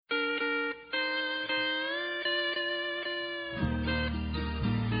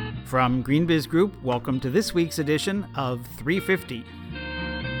From GreenBiz Group, welcome to this week's edition of 350.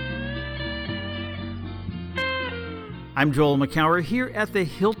 I'm Joel McCower here at the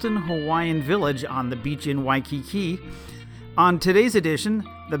Hilton Hawaiian Village on the beach in Waikiki. On today's edition,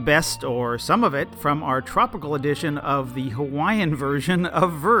 the best, or some of it, from our tropical edition of the Hawaiian version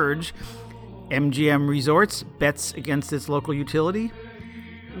of Verge. MGM Resorts bets against its local utility.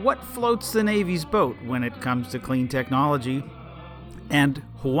 What floats the Navy's boat when it comes to clean technology? And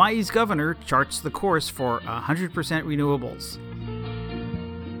Hawaii's governor charts the course for 100% renewables.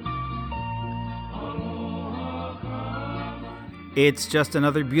 It's just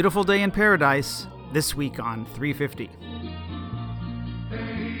another beautiful day in paradise this week on 350.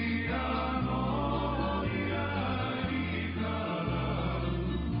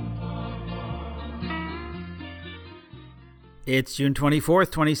 It's June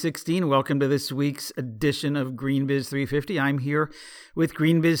 24th, 2016. Welcome to this week's edition of GreenBiz 350. I'm here with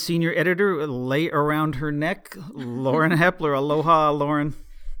GreenBiz senior editor, lay around her neck, Lauren Hepler. Aloha, Lauren.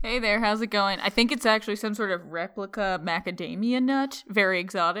 Hey there, how's it going? I think it's actually some sort of replica macadamia nut. Very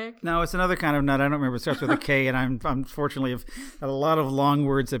exotic. No, it's another kind of nut. I don't remember. It starts with a K, and I'm unfortunately have a lot of long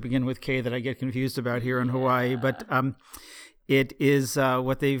words that begin with K that I get confused about here in Hawaii. But it is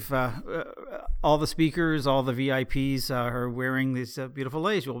what they've, all the speakers, all the VIPs are wearing these beautiful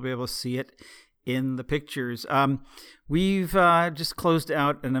leis. You'll be able to see it in the pictures. We've just closed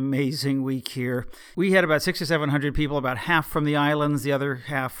out an amazing week here. We had about 600 or 700 people, about half from the islands, the other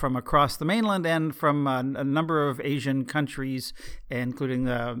half from across the mainland, and from a number of Asian countries, including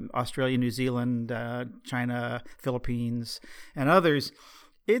Australia, New Zealand, China, Philippines, and others.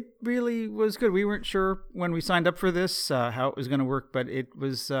 It really was good. We weren't sure when we signed up for this how it was going to work, but it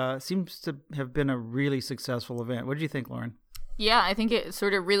was seems to have been a really successful event. What did you think, Lauren? Yeah, I think it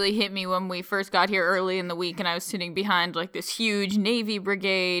sort of really hit me when we first got here early in the week and I was sitting behind like this huge Navy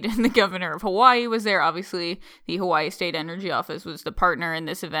brigade and the governor of Hawaii was there. Obviously, the Hawaii State Energy Office was the partner in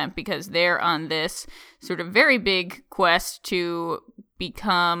this event because they're on this sort of very big quest to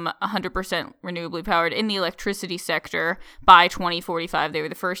become 100% renewably powered in the electricity sector by 2045. They were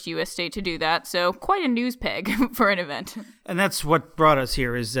the first U.S. state to do that, so quite a news peg for an event. And that's what brought us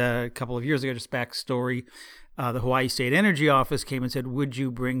here is a couple of years ago, just backstory. The Hawaii State Energy Office came and said, would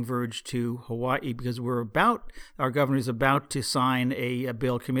you bring Verge to Hawaii? Because our governor is about to sign a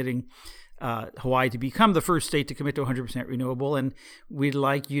bill committing Hawaii to become the first state to commit to 100% renewable. And we'd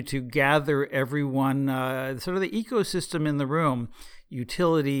like you to gather everyone, sort of the ecosystem in the room,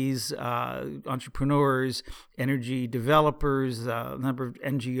 utilities, entrepreneurs, energy developers, a number of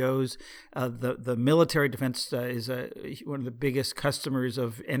NGOs. The military defense is one of the biggest customers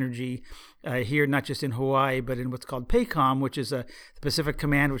of energy here, not just in Hawaii, but in what's called PACOM, which is the Pacific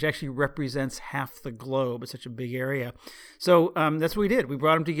Command, which actually represents half the globe. It's such a big area. So that's what we did. We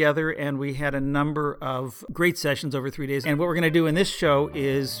brought them together, and we had a number of great sessions over 3 days. And what we're going to do in this show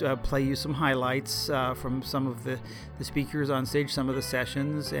is play you some highlights from some of the speakers on stage, some of the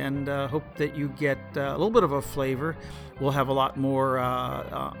sessions, and hope that you get a little bit of a flavor. We'll have a lot more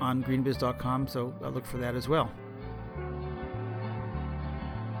on greenbiz.com, so look for that as well.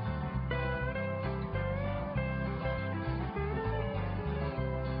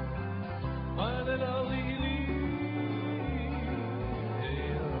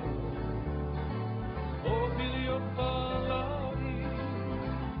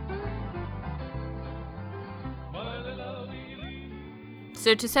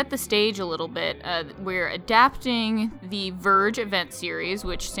 So to set the stage a little bit, we're adapting the Verge event series,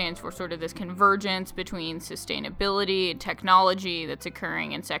 which stands for sort of this convergence between sustainability and technology that's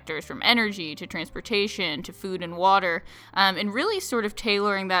occurring in sectors from energy to transportation to food and water, and really sort of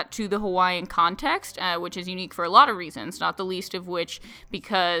tailoring that to the Hawaiian context, which is unique for a lot of reasons, not the least of which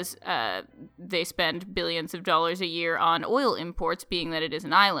because they spend billions of dollars a year on oil imports, being that it is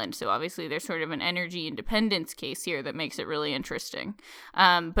an island. So obviously there's sort of an energy independence case here that makes it really interesting.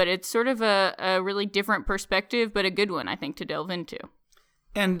 But it's sort of a really different perspective, but a good one, I think, to delve into.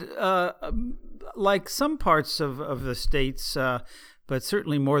 And like some parts of the states, but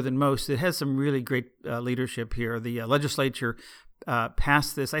certainly more than most, it has some really great leadership here. The legislature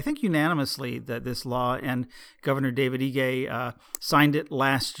passed this, I think unanimously, this law, and Governor David Ige signed it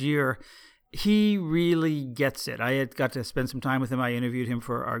last year. He really gets it. I had got to spend some time with him. I interviewed him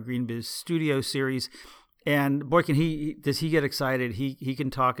for our GreenBiz Studio series. And boy, does he get excited. He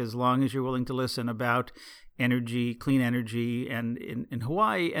can talk as long as you're willing to listen about energy, clean energy, and in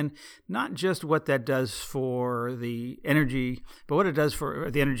Hawaii, and not just what that does for the energy, but what it does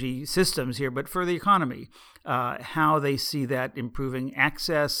for the energy systems here, but for the economy, how they see that improving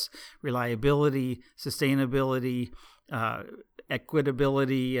access, reliability, sustainability,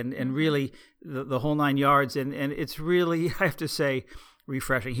 equitability and really the whole nine yards. And it's really, I have to say,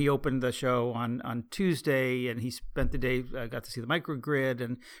 refreshing. He opened the show on Tuesday, and he spent the day, got to see the microgrid,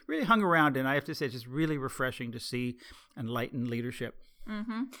 and really hung around. And I have to say, it's just really refreshing to see enlightened leadership.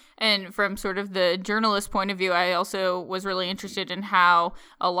 Mm-hmm. And from sort of the journalist point of view, I also was really interested in how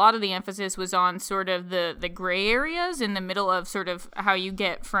a lot of the emphasis was on sort of the gray areas in the middle of sort of how you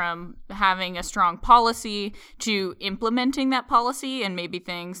get from having a strong policy to implementing that policy, and maybe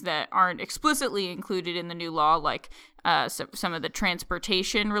things that aren't explicitly included in the new law, like some of the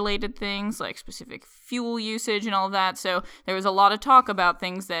transportation related things like specific fuel usage and all of that. So there was a lot of talk about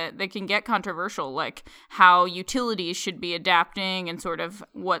things that can get controversial, like how utilities should be adapting and sort of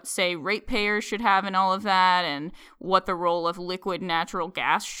what, say, ratepayers should have in all of that, and what the role of liquid natural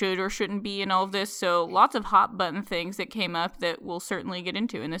gas should or shouldn't be in all of this. So lots of hot button things that came up that we'll certainly get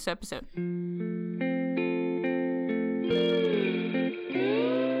into in this episode.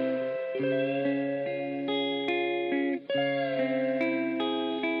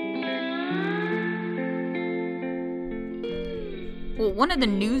 Well, one of the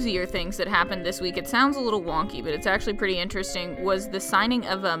newsier things that happened this week, it sounds a little wonky, but it's actually pretty interesting, was the signing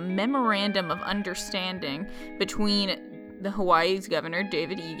of a memorandum of understanding between the Hawaii's governor,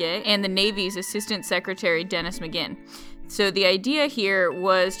 David Ige, and the Navy's Assistant Secretary, Dennis McGinn. So the idea here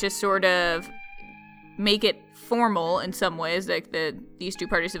was to sort of make it formal in some ways, like these two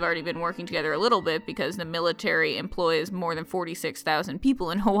parties have already been working together a little bit because the military employs more than 46,000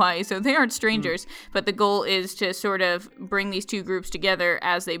 people in Hawaii, so they aren't strangers. But the goal is to sort of bring these two groups together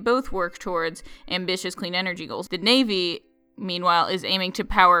as they both work towards ambitious clean energy goals. The Navy, meanwhile, is aiming to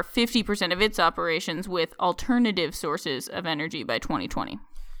power 50% of its operations with alternative sources of energy by 2020.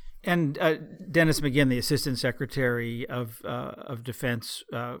 And Dennis McGinn, the Assistant Secretary of Defense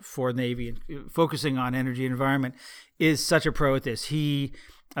for Navy, focusing on energy and environment, is such a pro at this. He,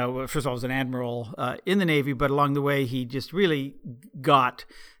 first of all, was an admiral in the Navy, but along the way, he just really got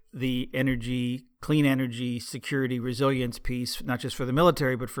the energy, clean energy, security, resilience piece, not just for the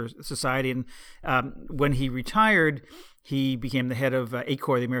military, but for society. And when he retired, he became the head of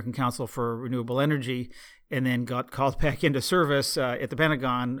ACOR, the American Council for Renewable Energy, and then got called back into service at the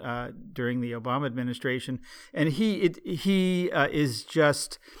Pentagon during the Obama administration. And he is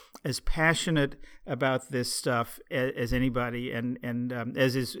just as passionate about this stuff as anybody. And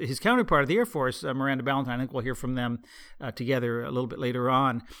as is his counterpart of the Air Force, Miranda Ballantyne. I think we'll hear from them together a little bit later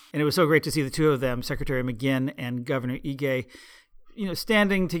on. And it was so great to see the two of them, Secretary McGinn and Governor Ige,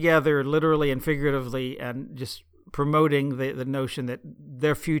 standing together literally and figuratively, and just promoting the notion that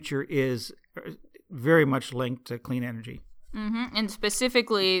their future is very much linked to clean energy. Mm-hmm. And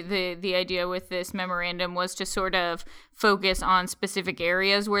specifically, the idea with this memorandum was to sort of focus on specific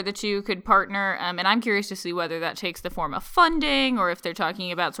areas where the two could partner. And I'm curious to see whether that takes the form of funding or if they're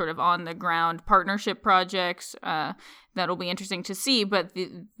talking about sort of on-the-ground partnership projects. That'll be interesting to see. But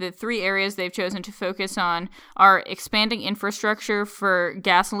the three areas they've chosen to focus on are expanding infrastructure for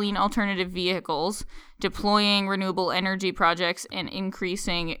gasoline alternative vehicles, deploying renewable energy projects, and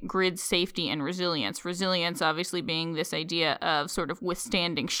increasing grid safety and resilience. Resilience obviously being this idea of sort of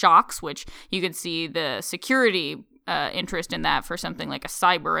withstanding shocks, which you could see the security interest in that for something like a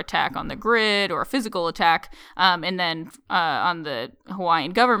cyber attack on the grid or a physical attack. And then on the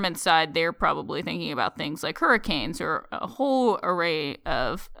Hawaiian government side, they're probably thinking about things like hurricanes or a whole array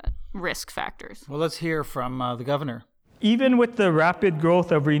of risk factors. Well, let's hear from the governor. Even with the rapid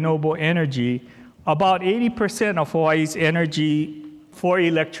growth of renewable energy, about 80% of Hawaii's energy for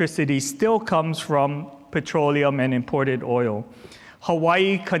electricity still comes from petroleum and imported oil.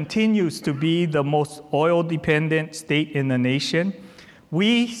 Hawaii continues to be the most oil-dependent state in the nation.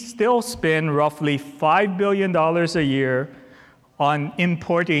 We still spend roughly $5 billion a year on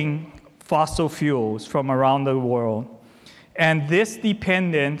importing fossil fuels from around the world. And this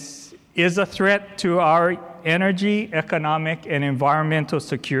dependence is a threat to our energy, economic, and environmental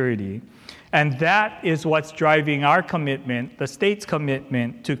security. And that is what's driving our commitment, the state's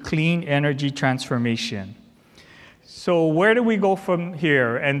commitment, to clean energy transformation. So where do we go from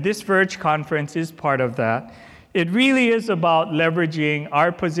here? And this Verge conference is part of that. It really is about leveraging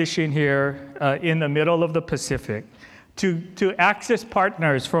our position here in the middle of the Pacific to access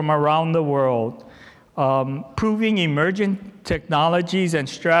partners from around the world, proving emergent technologies and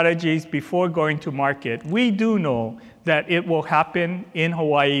strategies before going to market. We do know that it will happen in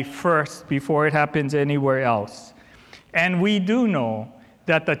Hawaii first before it happens anywhere else. And we do know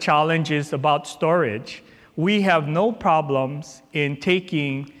that the challenge is about storage. We have no problems in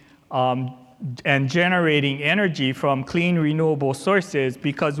taking and generating energy from clean renewable sources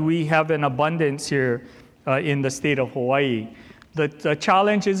because we have an abundance here in the state of Hawaii. The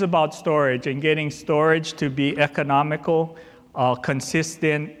challenge is about storage and getting storage to be economical,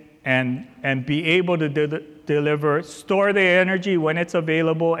 consistent, and be able to deliver, store the energy when it's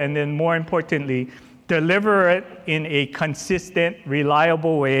available, and then more importantly, deliver it in a consistent,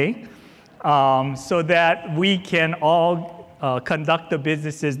 reliable way so that we can all conduct the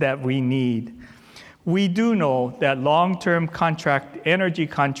businesses that we need. We do know that long-term energy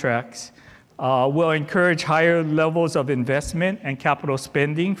contracts will encourage higher levels of investment and capital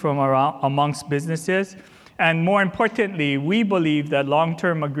spending from amongst businesses. And more importantly, we believe that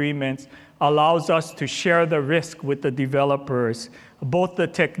long-term agreements allows us to share the risk with the developers, both the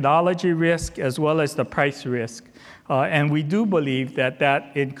technology risk as well as the price risk. And we do believe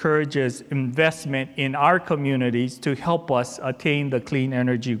that encourages investment in our communities to help us attain the clean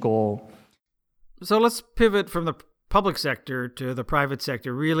energy goal. So let's pivot from the public sector to the private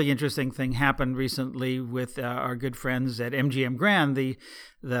sector. Really interesting thing happened recently with our good friends at MGM Grand, the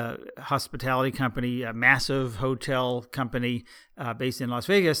hospitality company, a massive hotel company based in Las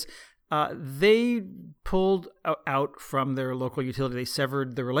Vegas. They pulled out from their local utility. They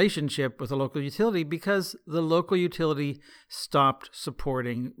severed the relationship with the local utility because the local utility stopped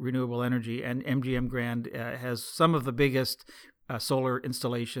supporting renewable energy. And MGM Grand has some of the biggest solar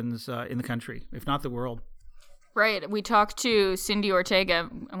installations in the country, if not the world. Right. We talked to Cindy Ortega.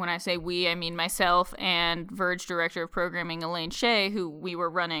 When I say we, I mean myself and Verge Director of Programming Elaine Shea, who we were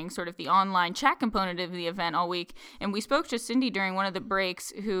running sort of the online chat component of the event all week. And we spoke to Cindy during one of the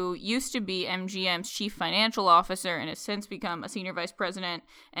breaks, who used to be MGM's chief financial officer and has since become a senior vice president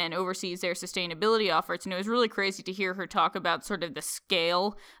and oversees their sustainability efforts. And it was really crazy to hear her talk about sort of the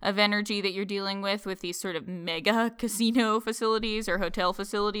scale of energy that you're dealing with these sort of mega casino facilities or hotel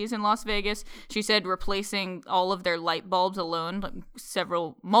facilities in Las Vegas. She said replacing all of their light bulbs alone,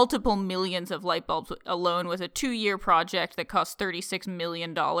 multiple millions of light bulbs alone, was a 2-year project that cost $36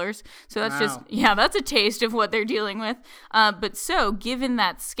 million. So that's that's a taste of what they're dealing with. But so given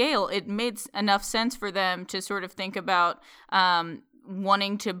that scale, it made enough sense for them to sort of think about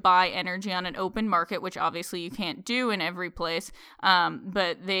wanting to buy energy on an open market, which obviously you can't do in every place.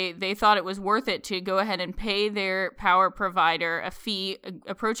 But they thought it was worth it to go ahead and pay their power provider a fee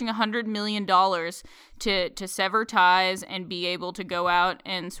approaching $100 million to sever ties and be able to go out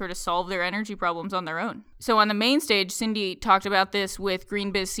and sort of solve their energy problems on their own. So on the main stage, Cindy talked about this with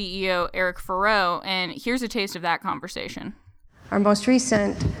GreenBiz CEO Eric Farrow, and here's a taste of that conversation. Our most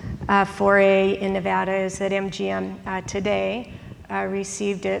recent foray in Nevada is that MGM today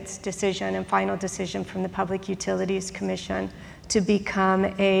received its decision and final decision from the Public Utilities Commission to become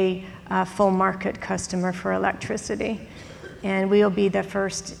a full market customer for electricity. And we will be the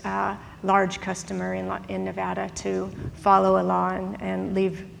first large customer in Nevada to follow a law and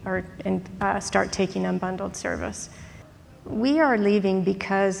start taking unbundled service. We are leaving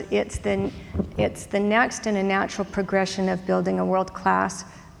because it's the next in a natural progression of building a world-class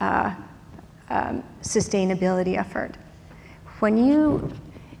sustainability effort.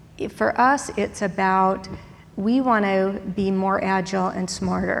 For us, it's about, we want to be more agile and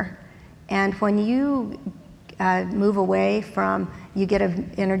smarter. And when you move away from, you get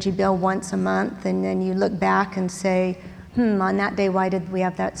an energy bill once a month, and then you look back and say, on that day, why did we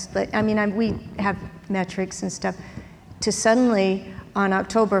have that split? I mean, we have metrics and stuff. To suddenly, on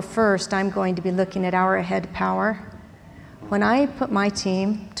October 1st, I'm going to be looking at hour ahead power. When I put my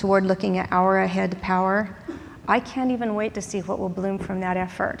team toward looking at hour ahead power, I can't even wait to see what will bloom from that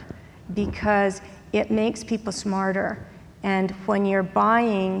effort, because it makes people smarter. And when you're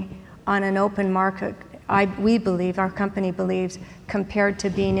buying on an open market, we believe, our company believes, compared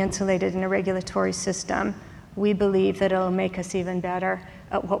to being insulated in a regulatory system, we believe that it'll make us even better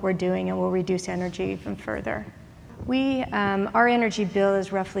at what we're doing and will reduce energy even further. Our energy bill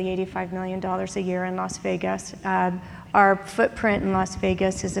is roughly $85 million a year in Las Vegas. Our footprint in Las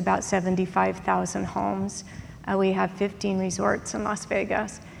Vegas is about 75,000 homes. We have 15 resorts in Las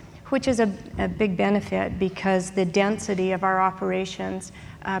Vegas, which is a big benefit because the density of our operations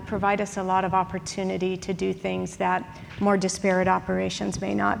provide us a lot of opportunity to do things that more disparate operations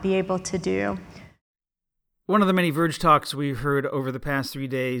may not be able to do. One of the many Verge talks we've heard over the past 3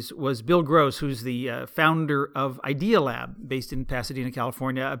 days was Bill Gross, who's the founder of Idea Lab, based in Pasadena,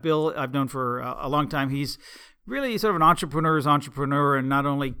 California. Bill, I've known for a long time. He's really sort of an entrepreneur's entrepreneur, and not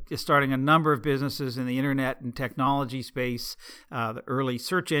only starting a number of businesses in the internet and technology space, the early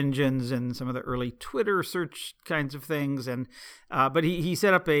search engines and some of the early Twitter search kinds of things, and but he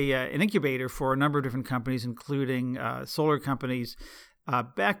set up an incubator for a number of different companies, including solar companies.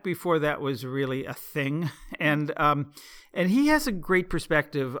 back before that was really a thing. And he has a great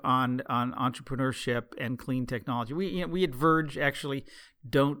perspective on entrepreneurship and clean technology. We at Verge actually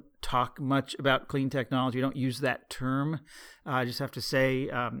don't talk much about clean technology. We don't use that term. I just have to say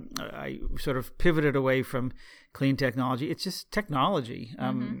I sort of pivoted away from clean technology. It's just technology.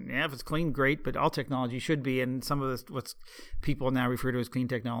 Yeah, if it's clean, great, but all technology should be. And some of this, what's people now refer to as clean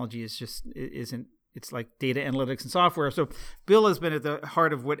technology isn't. It's like data analytics and software. So Bill has been at the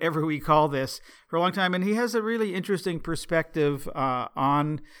heart of whatever we call this for a long time, and he has a really interesting perspective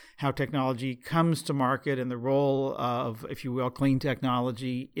on how technology comes to market and the role of, if you will, clean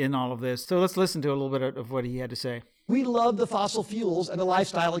technology in all of this. So let's listen to a little bit of what he had to say. We love the fossil fuels and the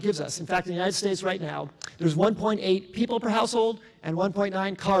lifestyle it gives us. In fact, in the United States right now, there's 1.8 people per household and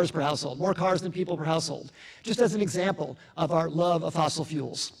 1.9 cars per household, more cars than people per household, just as an example of our love of fossil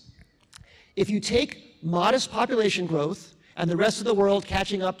fuels. If you take modest population growth and the rest of the world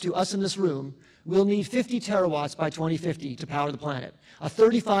catching up to us in this room, we'll need 50 terawatts by 2050 to power the planet, a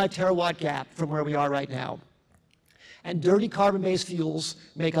 35 terawatt gap from where we are right now. And dirty carbon-based fuels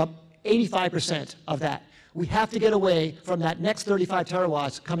make up 85% of that. We have to get away from that next 35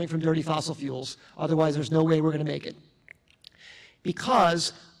 terawatts coming from dirty fossil fuels. Otherwise, there's no way we're going to make it.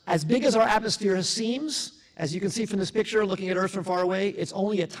 Because as big as our atmosphere seems, as you can see from this picture, looking at Earth from far away, it's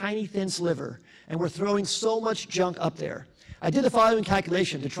only a tiny, thin sliver, and we're throwing so much junk up there. I did the following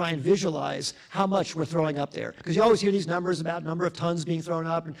calculation to try and visualize how much we're throwing up there, because you always hear these numbers about number of tons being thrown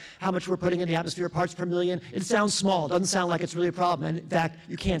up and how much we're putting in the atmosphere, parts per million. It sounds small. It doesn't sound like it's really a problem, and in fact,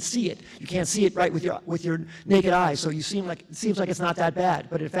 you can't see it. You can't see it right with your naked eye, so it seems like it's not that bad.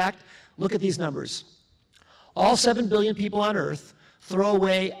 But in fact, look at these numbers. All 7 billion people on Earth throw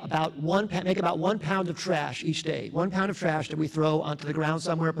away make about 1 pound of trash each day. 1 pound of trash that we throw onto the ground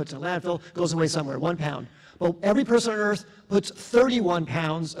somewhere, puts in a landfill, goes away somewhere, 1 pound. But every person on Earth puts 31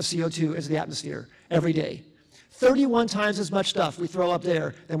 pounds of CO2 into the atmosphere every day. 31 times as much stuff we throw up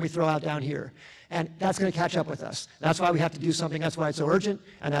there than we throw out down here. And that's going to catch up with us. That's why we have to do something. That's why it's so urgent,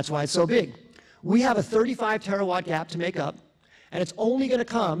 and that's why it's so big. We have a 35 terawatt gap to make up, and it's only going to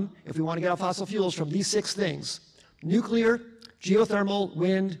come, if we want to get off fossil fuels, from these 6 things: nuclear, geothermal,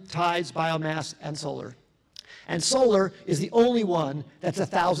 wind, tides, biomass, and solar. And solar is the only one that's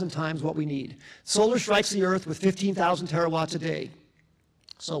 1,000 times what we need. Solar strikes the Earth with 15,000 terawatts a day.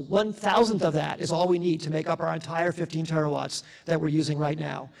 So 1,000th of that is all we need to make up our entire 15 terawatts that we're using right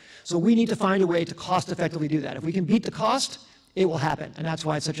now. So we need to find a way to cost effectively do that. If we can beat the cost, it will happen. And that's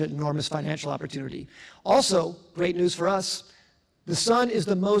why it's such an enormous financial opportunity. Also, great news for us, the sun is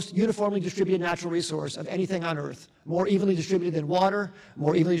the most uniformly distributed natural resource of anything on Earth, more evenly distributed than water,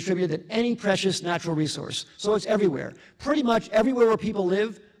 more evenly distributed than any precious natural resource. So it's everywhere. Pretty much everywhere where people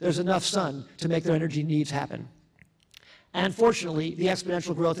live, there's enough sun to make their energy needs happen. And fortunately, the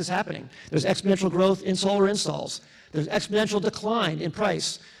exponential growth is happening. There's exponential growth in solar installs. There's exponential decline in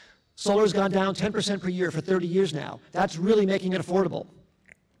price. Solar has gone down 10% per year for 30 years now. That's really making it affordable.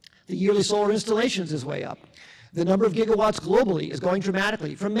 The yearly solar installations is way up. The number of gigawatts globally is going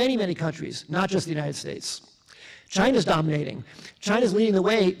dramatically from many, many countries, not just the United States. China's dominating. China's leading the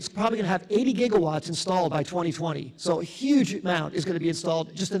way. It's probably going to have 80 gigawatts installed by 2020. So a huge amount is going to be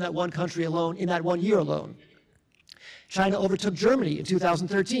installed just in that one country alone, in that 1 year alone. China overtook Germany in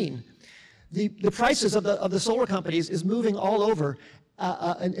 2013. The prices of the solar companies is moving all over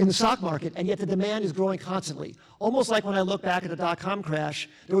in the stock market, and yet the demand is growing constantly. Almost like when I look back at the dot-com crash,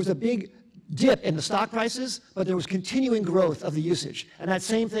 there was a big dip in the stock prices, but there was continuing growth of the usage. And that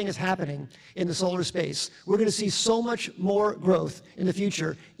same thing is happening in the solar space. We're going to see so much more growth in the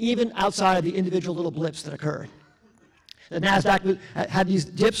future, even outside of the individual little blips that occur. The NASDAQ had these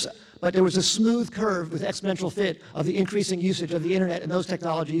dips, but there was a smooth curve with exponential fit of the increasing usage of the internet and those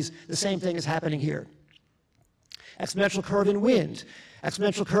technologies. The same thing is happening here. Exponential curve in wind,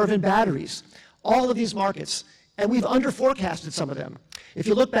 exponential curve in batteries, all of these markets, and we've under-forecasted some of them. If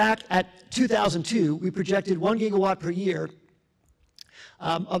you look back at 2002, we projected 1 gigawatt per year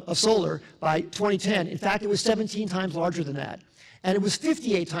of solar by 2010. In fact, it was 17 times larger than that. And it was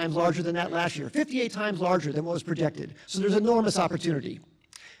 58 times larger than that last year, 58 times larger than what was projected. So there's enormous opportunity.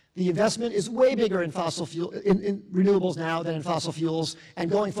 The investment is way bigger in in renewables now than in fossil fuels, and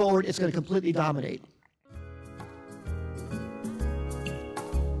going forward, it's going to completely dominate.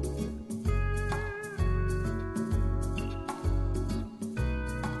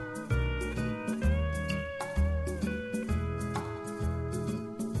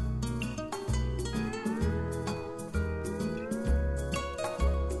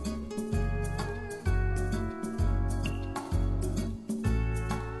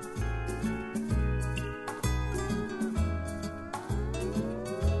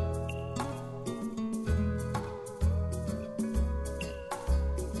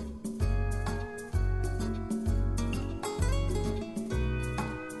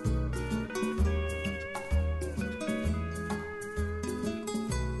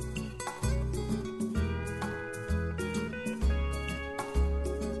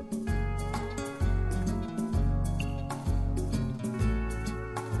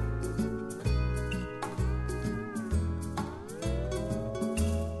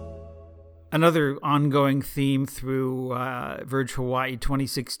 Another ongoing theme through Verge Hawaii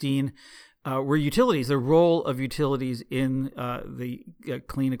 2016 were utilities, the role of utilities in the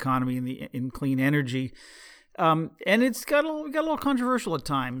clean economy, in clean energy. And it's got a little controversial at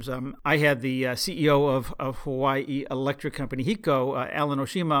times. I had the CEO of Hawaii Electric Company, HECO, Alan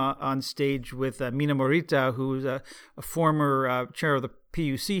Oshima, on stage with Mina Morita, who's a former chair of the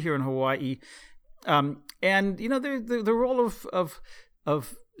PUC here in Hawaii. And you know, the role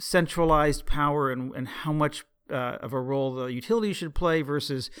of centralized power and how much of a role the utilities should play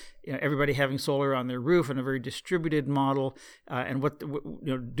versus everybody having solar on their roof and a very distributed model, and what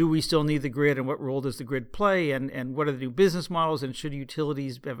do we still need the grid, and what role does the grid play, and what are the new business models, and should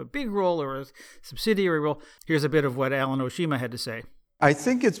utilities have a big role or a subsidiary role? Here's a bit of what Alan Oshima had to say. I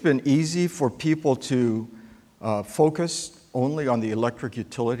think it's been easy for people to focus only on the electric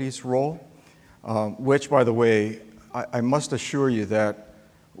utilities role, which, by the way, I must assure you that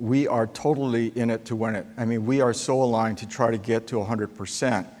we are totally in it to win it. I mean, we are so aligned to try to get to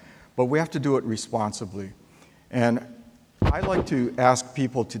 100%, but we have to do it responsibly. And I like to ask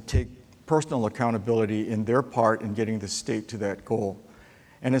people to take personal accountability in their part in getting the state to that goal.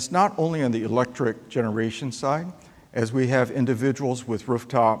 And it's not only on the electric generation side, as we have individuals with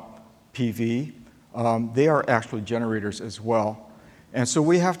rooftop PV, they are actually generators as well. And so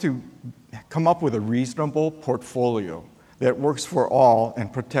we have to come up with a reasonable portfolio that works for all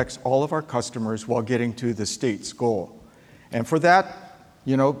and protects all of our customers while getting to the state's goal. And for that,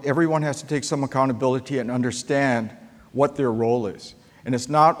 everyone has to take some accountability and understand what their role is. And it's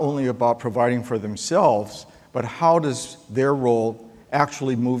not only about providing for themselves, but how does their role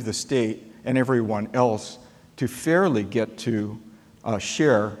actually move the state and everyone else to fairly get to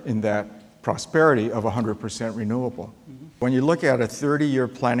share in that prosperity of 100% renewable. Mm-hmm. When you look at a 30-year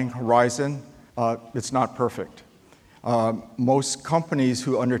planning horizon, it's not perfect. Most companies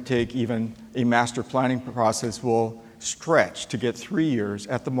who undertake even a master planning process will stretch to get 3 years,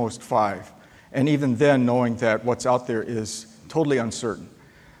 at the most 5. And even then, knowing that what's out there is totally uncertain.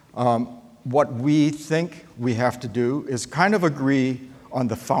 What we think we have to do is kind of agree on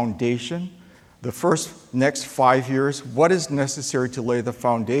the foundation, the next 5 years, what is necessary to lay the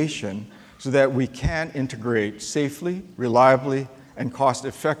foundation so that we can integrate safely, reliably, and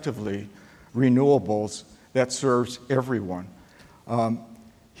cost-effectively renewables that serves everyone.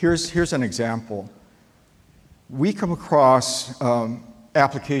 Here's an example. We come across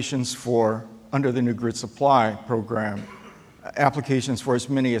applications under the new grid supply program, applications for as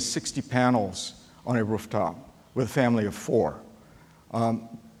many as 60 panels on a rooftop with a family of 4.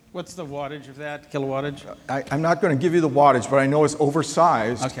 What's the wattage of that, kilowattage? I'm not going to give you the wattage, but I know it's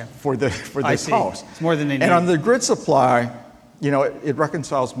oversized for this house. It's more than they need. And on the grid supply, it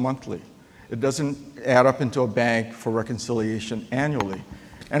reconciles monthly. It doesn't add up into a bank for reconciliation annually.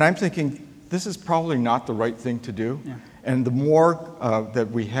 And I'm thinking, this is probably not the right thing to do. Yeah. And the more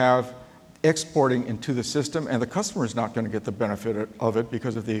that we have exporting into the system, and the customer is not going to get the benefit of it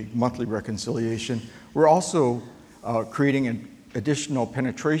because of the monthly reconciliation, we're also creating an additional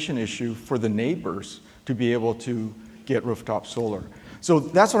penetration issue for the neighbors to be able to get rooftop solar. So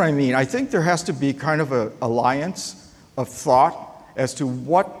that's what I mean. I think there has to be kind of an alliance of thought as to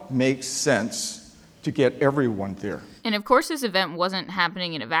what makes sense to get everyone there. And of course, this event wasn't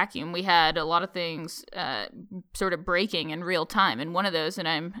happening in a vacuum. We had a lot of things sort of breaking in real time. And one of those, and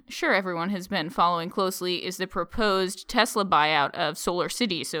I'm sure everyone has been following closely, is the proposed Tesla buyout of Solar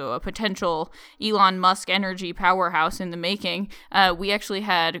City, so a potential Elon Musk energy powerhouse in the making. We actually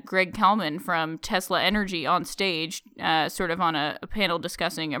had Greg Kalman from Tesla Energy on stage, sort of on a panel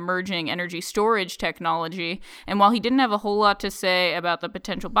discussing emerging energy storage technology. And while he didn't have a whole lot to say about the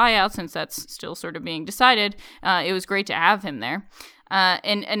potential buyout, since that's still sort of being decided, it was great to have him there.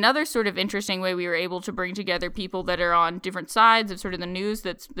 And another sort of interesting way we were able to bring together people that are on different sides of sort of the news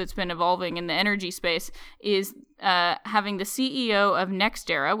that's been evolving in the energy space is having the CEO of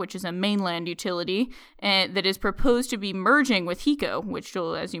NextEra, which is a mainland utility that is proposed to be merging with HECO, which,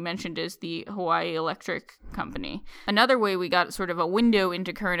 as you mentioned, is the Hawaii Electric Company. Another way we got sort of a window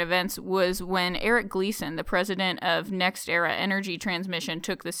into current events was when Eric Gleason, the president of NextEra Energy Transmission,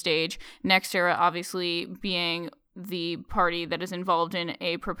 took the stage. NextEra obviously being the party that is involved in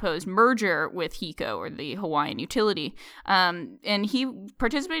a proposed merger with HECO, or the Hawaiian utility. And he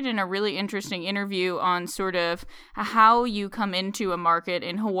participated in a really interesting interview on sort of how you come into a market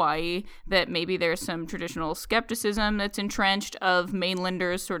in Hawaii that maybe there's some traditional skepticism that's entrenched of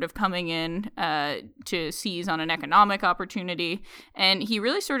mainlanders sort of coming in to seize on an economic opportunity. And he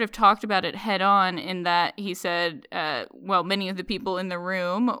really sort of talked about it head on in that he said, many of the people in the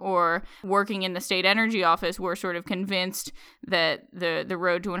room or working in the state energy office were sort of of convinced that the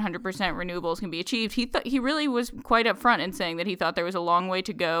road to 100% renewables can be achieved, he really was quite upfront in saying that he thought there was a long way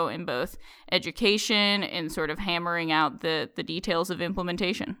to go in both education and sort of hammering out the details of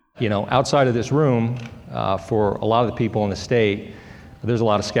implementation. Outside of this room, for a lot of the people in the state, there's a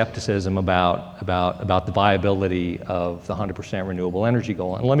lot of skepticism about the viability of the 100% renewable energy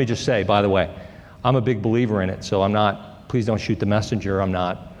goal. And let me just say, by the way, I'm a big believer in it, so please don't shoot the messenger. I'm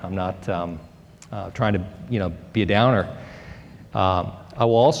not trying to be a downer. I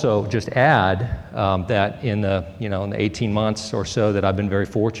will also just add that in the 18 months or so that I've been very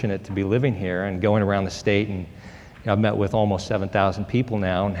fortunate to be living here and going around the state, and I've met with almost 7,000 people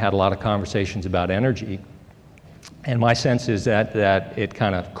now and had a lot of conversations about energy. And my sense is that it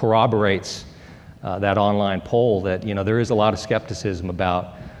kind of corroborates that online poll that there is a lot of skepticism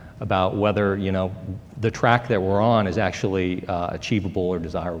about whether the track that we're on is actually achievable or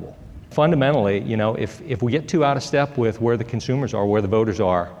desirable. Fundamentally, if we get too out of step with where the consumers are, where the voters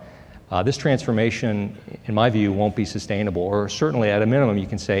are, this transformation, in my view, won't be sustainable, or certainly at a minimum you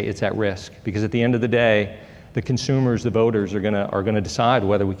can say it's at risk, because at the end of the day, the consumers, the voters, are going to decide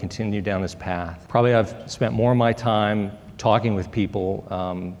whether we continue down this path. Probably I've spent more of my time talking with people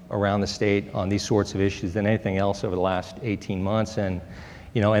around the state on these sorts of issues than anything else over the last 18 months, and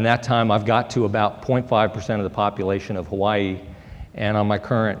in that time I've got to about 0.5% of the population of Hawaii, and on my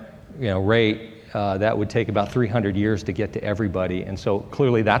current rate, that would take about 300 years to get to everybody, and so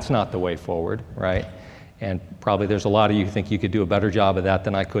clearly that's not the way forward, right? And probably there's a lot of you who think you could do a better job of that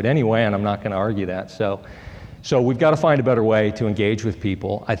than I could anyway, and I'm not going to argue that. So we've got to find a better way to engage with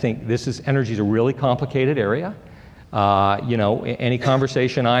people. I think energy is a really complicated area. Any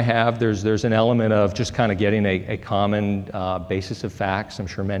conversation I have, there's an element of just kind of getting a common basis of facts. I'm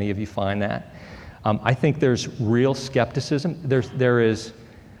sure many of you find that. I think there's real skepticism. There is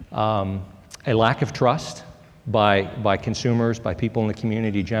a lack of trust by consumers, by people in the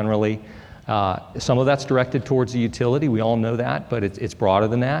community generally. Some of that's directed towards the utility. We all know that, but it's broader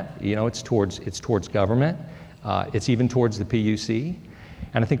than that. It's towards government. It's even towards the PUC,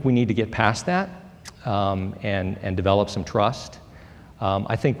 and I think we need to get past that and develop some trust.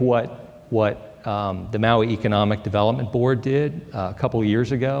 I think what the Maui Economic Development Board did a couple of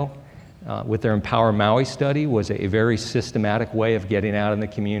years ago with their Empower Maui study was a very systematic way of getting out in the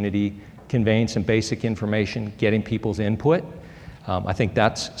community, conveying some basic information, getting people's input. I think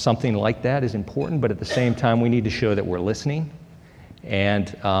that's something like that is important, but at the same time we need to show that we're listening, and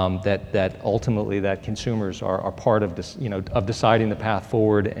that ultimately that consumers are part of this, of deciding the path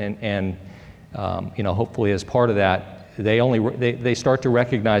forward, and hopefully as part of that they start to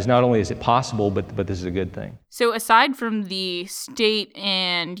recognize not only is it possible, but this is a good thing. So aside from the state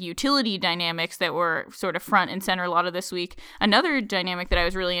and utility dynamics that were sort of front and center a lot of this week, another dynamic that I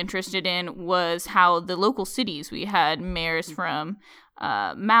was really interested in was how the local cities, we had mayors from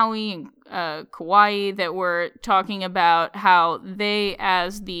Maui and Kauai that were talking about how they,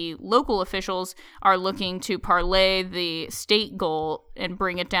 as the local officials, are looking to parlay the state goal and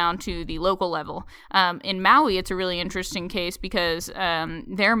bring it down to the local level. In Maui, it's a really interesting case because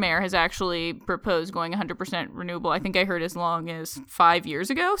their mayor has actually proposed going 100% renewable. I think I heard as long as 5 years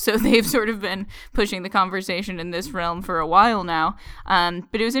ago. So they've sort of been pushing the conversation in this realm for a while now.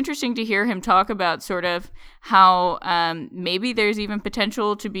 But it was interesting to hear him talk about sort of how maybe there's even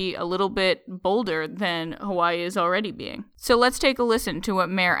potential to be a little bit bolder than Hawaii is already being. So let's take a listen to what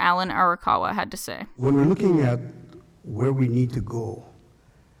Mayor Alan Arakawa had to say. When we're looking at where we need to go,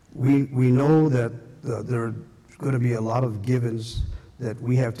 we know that there are going to be a lot of givens that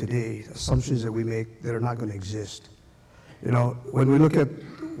we have today, assumptions that we make that are not going to exist. When we look at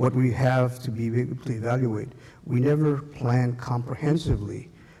what we have to be able to evaluate, we never plan comprehensively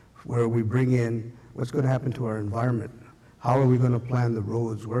where we bring in what's going to happen to our environment. How are we going to plan the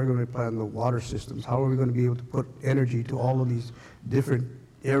roads? Where are we going to plan the water systems? How are we going to be able to put energy to all of these different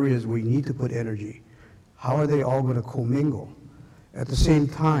areas we need to put energy? How are they all going to commingle? At the same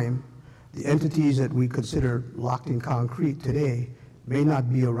time, the entities that we consider locked in concrete today may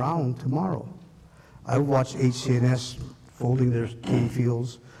not be around tomorrow. I've watched HCNS folding their cane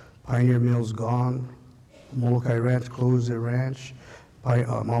fields, Pioneer Mills gone, Molokai Ranch close their ranch,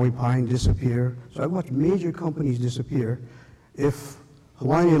 Maui Pine disappear. So I watched major companies disappear. If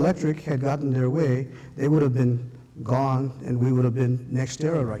Hawaiian Electric had gotten their way, they would have been gone and we would have been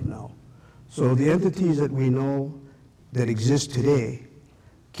NextEra right now. So the entities that we know that exist today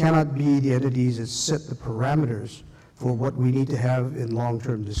cannot be the entities that set the parameters for what we need to have in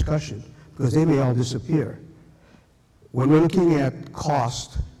long-term discussion, because they may all disappear. When we're looking at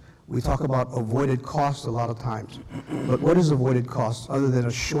cost, we talk about avoided cost a lot of times. But what is avoided cost other than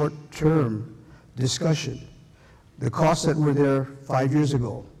a short-term discussion? The costs that were there 5 years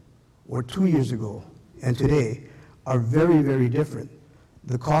ago, or 2 years ago, and today are very, very different.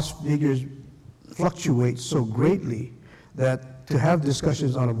 The cost figures fluctuate so greatly that to have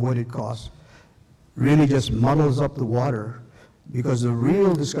discussions on avoided costs really just muddles up the water, because the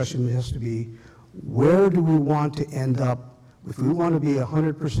real discussion has to be, where do we want to end up if we want to be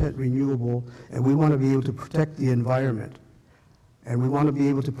 100% renewable and we want to be able to protect the environment and we want to be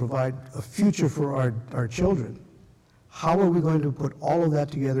able to provide a future for our children? How are we going to put all of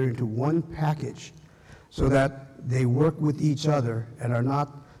that together into one package so that they work with each other and are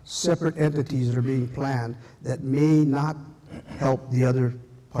not separate entities that are being planned that may not help the other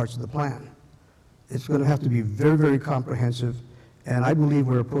parts of the plan? It's going to have to be very, very comprehensive, and I believe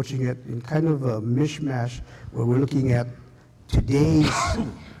we're approaching it in kind of a mishmash where we're looking at today's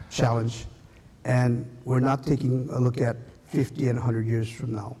challenge and we're not taking a look at 50 and 100 years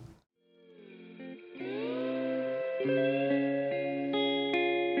from now.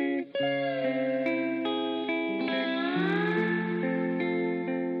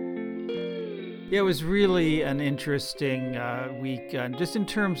 Yeah, it was really an interesting week, just in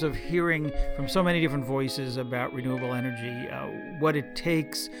terms of hearing from so many different voices about renewable energy, what it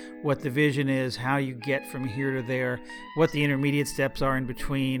takes, what the vision is, how you get from here to there, what the intermediate steps are in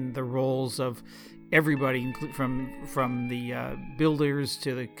between, the roles of everybody, from the builders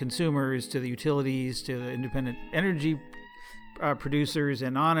to the consumers to the utilities to the independent energy producers,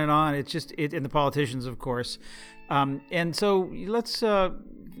 and on and on. It's just and the politicians, of course. And so let's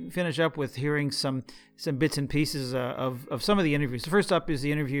finish up with hearing some bits and pieces of some of the interviews. So first up is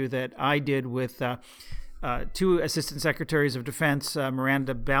the interview that I did with two Assistant Secretaries of Defense,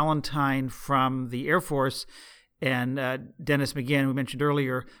 Miranda Ballantyne from the Air Force and Dennis McGinn, who we mentioned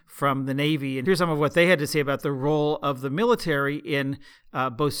earlier, from the Navy. And here's some of what they had to say about the role of the military in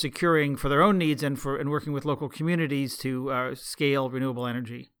both securing for their own needs and working with local communities to scale renewable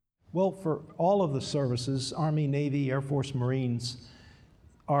energy. Well, for all of the services, Army, Navy, Air Force, Marines,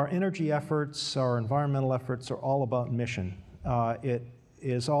 our energy efforts, our environmental efforts are all about mission. It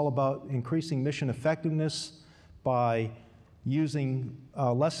is all about increasing mission effectiveness by using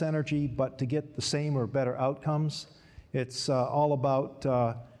less energy, but to get the same or better outcomes. It's all about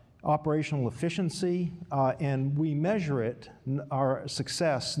operational efficiency, and we measure our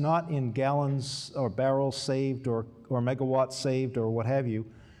success, not in gallons or barrels saved or megawatts saved or what have you.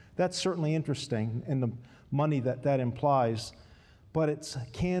 That's certainly interesting in the money that implies, but it's,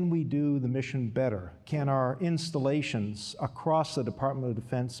 can we do the mission better? Can our installations across the Department of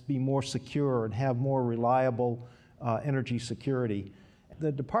Defense be more secure and have more reliable energy security?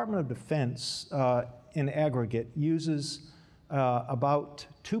 The Department of Defense in aggregate uses about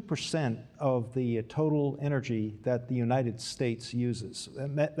 2% of the total energy that the United States uses.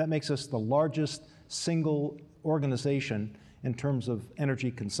 That makes us the largest single organization in terms of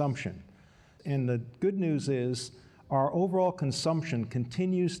energy consumption. And the good news is our overall consumption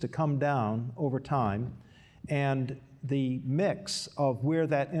continues to come down over time, and the mix of where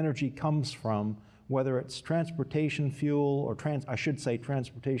that energy comes from, whether it's transportation fuel or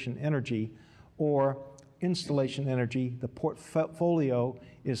transportation energy or installation energy, the portfolio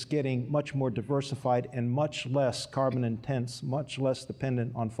is getting much more diversified and much less carbon intense, much less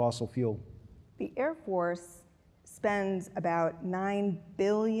dependent on fossil fuel. The Air Force spends about $9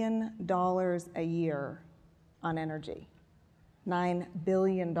 billion a year on energy. $9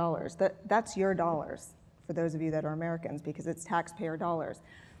 billion. That's your dollars, for those of you that are Americans, because it's taxpayer dollars.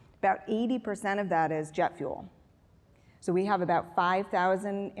 About 80% of that is jet fuel. So we have about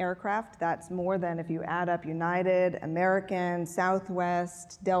 5,000 aircraft. That's more than if you add up United, American,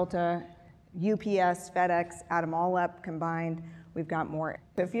 Southwest, Delta, UPS, FedEx, add them all up combined, we've got more.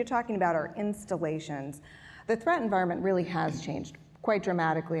 So if you're talking about our installations, the threat environment really has changed quite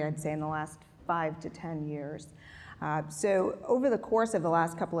dramatically, I'd say, in the last 5 to 10 years. So over the course of the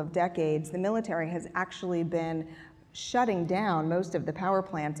last couple of decades, the military has actually been shutting down most of the power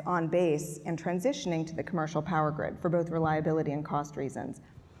plants on base and transitioning to the commercial power grid for both reliability and cost reasons.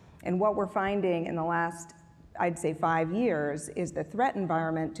 And what we're finding in the last, I'd say, 5 years is the threat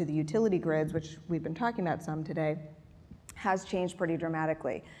environment to the utility grids, which we've been talking about some today, has changed pretty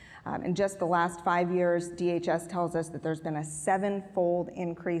dramatically. In just the last 5 years, DHS tells us that there's been a 7-fold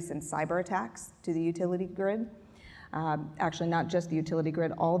increase in cyber attacks to the utility grid. Actually, not just the utility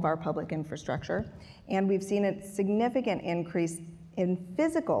grid, all of our public infrastructure. And we've seen a significant increase in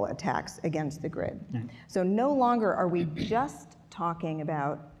physical attacks against the grid. So no longer are we just talking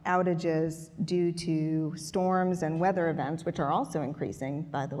about outages due to storms and weather events, which are also increasing,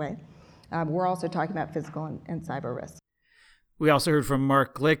 by the way. We're also talking about physical and cyber risks. We also heard from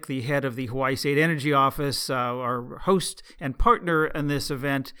Mark Glick, the head of the Hawaii State Energy Office, our host and partner in this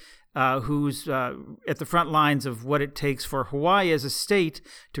event, who's at the front lines of what it takes for Hawaii as a state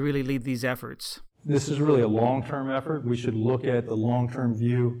to really lead these efforts. This is really a long-term effort. We should look at the long-term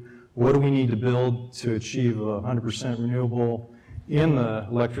view. What do we need to build to achieve 100% renewable in the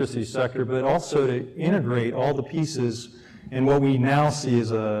electricity sector, but also to integrate all the pieces in what we now see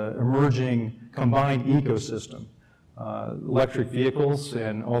as an emerging combined ecosystem. Electric vehicles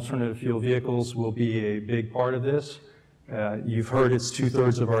and alternative fuel vehicles will be a big part of this. You've heard it's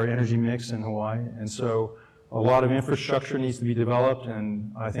 2/3 of our energy mix in Hawaii, and so a lot of infrastructure needs to be developed,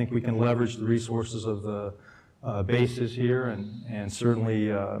 and I think we can leverage the resources of the bases here and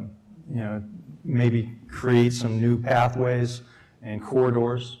certainly maybe create some new pathways and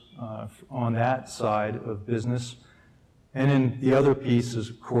corridors on that side of business. And then the other piece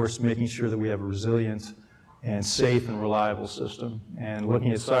is, of course, making sure that we have a resilient and safe and reliable system, and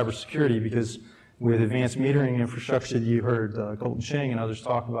looking at cybersecurity, because with advanced metering infrastructure that you heard Colton Cheng and others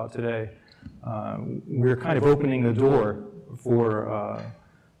talk about today, we're kind of opening the door for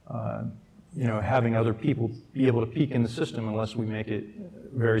having other people be able to peek in the system unless we make it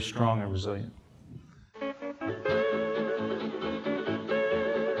very strong and resilient.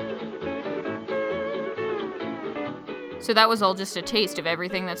 So that was all just a taste of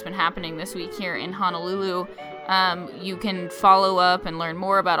everything that's been happening this week here in Honolulu. You can follow up and learn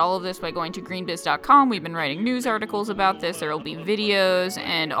more about all of this by going to greenbiz.com. We've been writing news articles about this. There will be videos,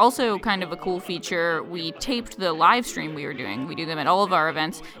 and also kind of a cool feature, we taped the live stream we were doing. We do them at all of our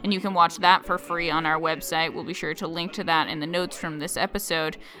events, and you can watch that for free on our website. We'll be sure to link to that in the notes from this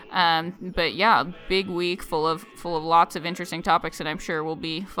episode. But yeah, big week full of lots of interesting topics, and I'm sure we'll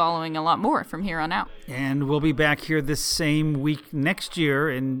be following a lot more from here on out. And we'll be back here this same week next year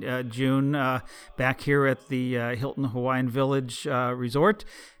in June, back here at the Hilton Hawaiian Village Resort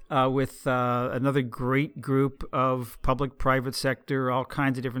with another great group of public, private sector, all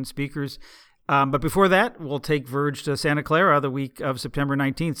kinds of different speakers. But before that, we'll take Verge to Santa Clara the week of September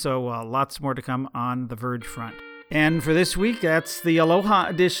 19th. So lots more to come on the Verge front. And for this week, that's the Aloha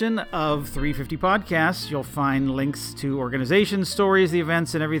edition of 350 Podcasts. You'll find links to organizations, stories, the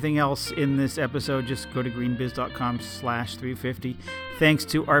events, and everything else in this episode. Just go to greenbiz.com/350. Thanks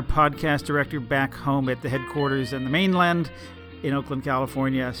to our podcast director back home at the headquarters in the mainland in Oakland,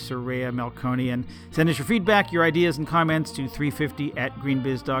 California, Soraya Melkoni. And send us your feedback, your ideas, and comments to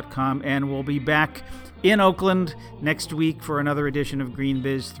 350@greenbiz.com. And we'll be back in Oakland next week for another edition of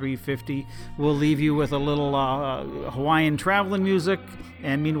GreenBiz 350. We'll leave you with a little Hawaiian traveling music.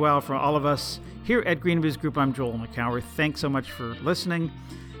 And meanwhile, for all of us here at GreenBiz Group, I'm Joel McCower. Thanks so much for listening.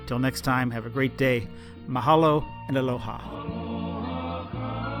 Till next time, have a great day. Mahalo and aloha.